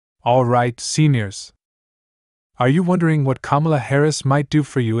All right, seniors. Are you wondering what Kamala Harris might do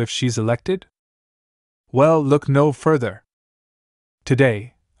for you if she's elected? Well, look no further.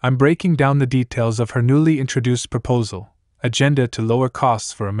 Today, I'm breaking down the details of her newly introduced proposal, Agenda to Lower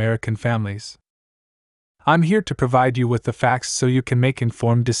Costs for American Families. I'm here to provide you with the facts so you can make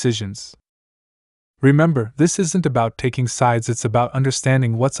informed decisions. Remember, this isn't about taking sides, it's about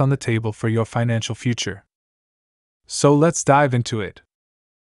understanding what's on the table for your financial future. So let's dive into it.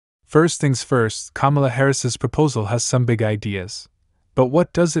 First things first, Kamala Harris's proposal has some big ideas. But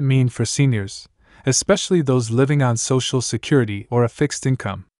what does it mean for seniors, especially those living on Social Security or a fixed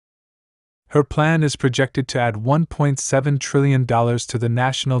income? Her plan is projected to add $1.7 trillion to the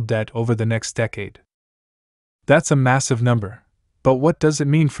national debt over the next decade. That's a massive number, but what does it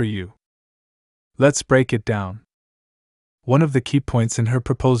mean for you? Let's break it down. One of the key points in her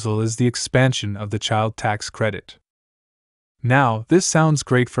proposal is the expansion of the child tax credit. Now, this sounds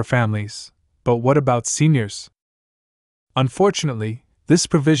great for families, but what about seniors? Unfortunately, this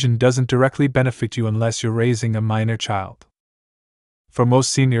provision doesn't directly benefit you unless you're raising a minor child. For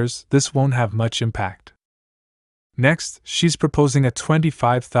most seniors, this won't have much impact. Next, she's proposing a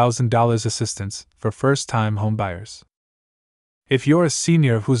 $25,000 assistance for first-time homebuyers. If you're a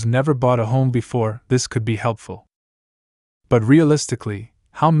senior who's never bought a home before, this could be helpful. But realistically,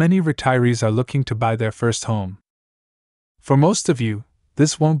 how many retirees are looking to buy their first home? For most of you,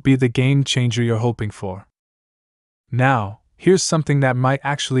 this won't be the game changer you're hoping for. Now, here's something that might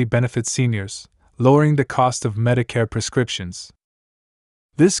actually benefit seniors: lowering the cost of Medicare prescriptions.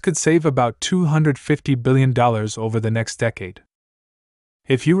 This could save about $250 billion over the next decade.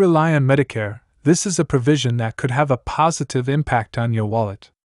 If you rely on Medicare, this is a provision that could have a positive impact on your wallet.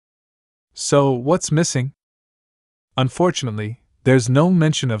 So, what's missing? Unfortunately, there's no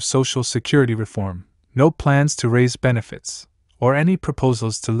mention of Social Security reform, no plans to raise benefits, or any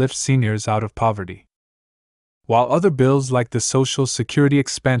proposals to lift seniors out of poverty. While other bills like the Social Security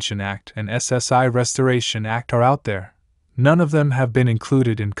Expansion Act and SSI Restoration Act are out there, none of them have been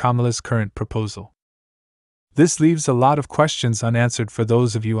included in Kamala's current proposal. This leaves a lot of questions unanswered for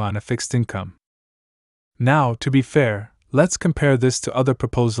those of you on a fixed income. Now, to be fair, let's compare this to other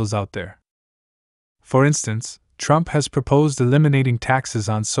proposals out there. For instance, Trump has proposed eliminating taxes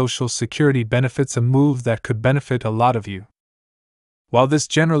on Social Security benefits, a move that could benefit a lot of you. While this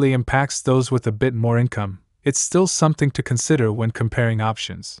generally impacts those with a bit more income, it's still something to consider when comparing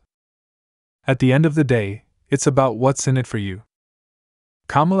options. At the end of the day, it's about what's in it for you.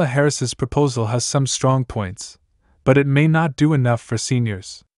 Kamala Harris's proposal has some strong points, but it may not do enough for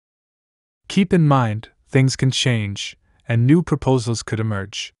seniors. Keep in mind, things can change, and new proposals could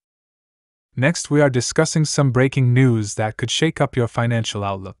emerge. Next, we are discussing some breaking news that could shake up your financial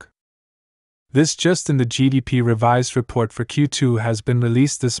outlook. This just in: the GDP revised report for Q2 has been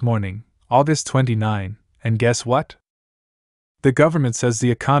released this morning, August 29, and guess what? The government says the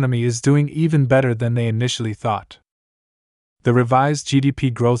economy is doing even better than they initially thought. The revised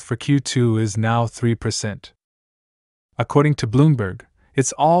GDP growth for Q2 is now 3%. According to Bloomberg,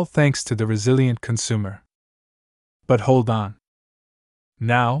 it's all thanks to the resilient consumer. But hold on.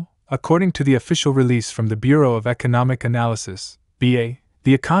 Now, according to the official release from the Bureau of Economic Analysis, BA,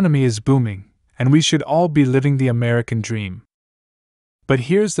 the economy is booming, and we should all be living the American dream. But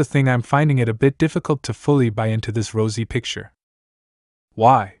here's the thing: I'm finding it a bit difficult to fully buy into this rosy picture.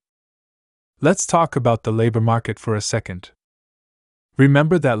 Why? Let's talk about the labor market for a second.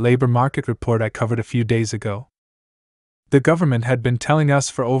 Remember that labor market report I covered a few days ago? The government had been telling us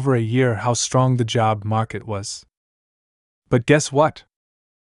for over a year how strong the job market was. But guess what?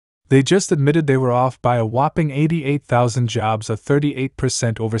 They just admitted they were off by a whopping 88,000 jobs, a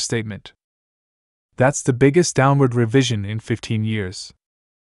 38% overstatement. That's the biggest downward revision in 15 years.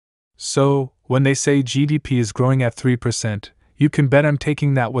 So, when they say GDP is growing at 3%, you can bet I'm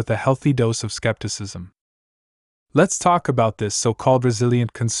taking that with a healthy dose of skepticism. Let's talk about this so-called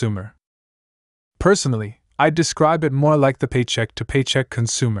resilient consumer. Personally, I'd describe it more like the paycheck-to-paycheck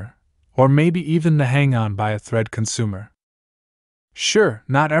consumer, or maybe even the hang-on-by-a-thread consumer. Sure,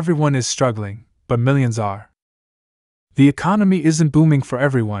 not everyone is struggling, but millions are. The economy isn't booming for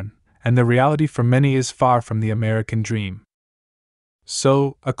everyone, and the reality for many is far from the American dream.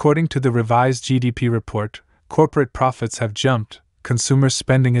 So, according to the revised GDP report, corporate profits have jumped, consumer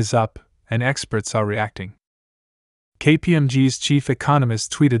spending is up, and experts are reacting. KPMG's chief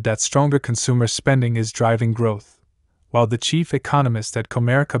economist tweeted that stronger consumer spending is driving growth, while the chief economist at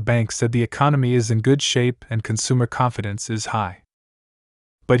Comerica Bank said the economy is in good shape and consumer confidence is high.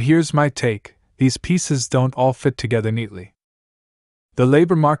 But here's my take: these pieces don't all fit together neatly. The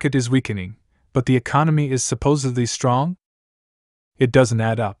labor market is weakening, but the economy is supposedly strong? It doesn't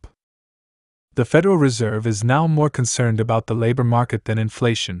add up. The Federal Reserve is now more concerned about the labor market than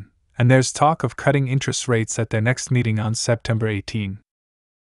inflation, and there's talk of cutting interest rates at their next meeting on September 18.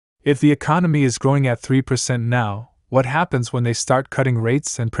 If the economy is growing at 3% now, what happens when they start cutting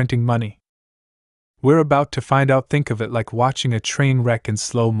rates and printing money? We're about to find out. Think of it like watching a train wreck in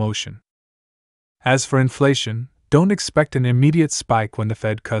slow motion. As for inflation, don't expect an immediate spike when the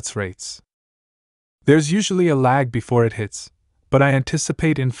Fed cuts rates. There's usually a lag before it hits, but I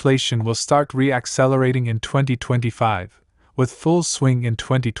anticipate inflation will start re-accelerating in 2025, with full swing in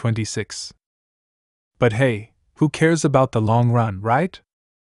 2026. But hey, who cares about the long run, right?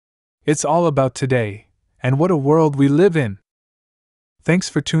 It's all about today, and what a world we live in! Thanks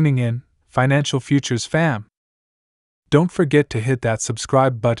for tuning in, Financial Futures fam! Don't forget to hit that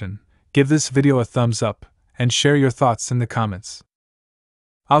subscribe button, give this video a thumbs up, and share your thoughts in the comments.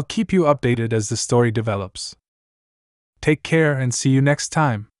 I'll keep you updated as the story develops. Take care and see you next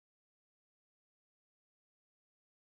time.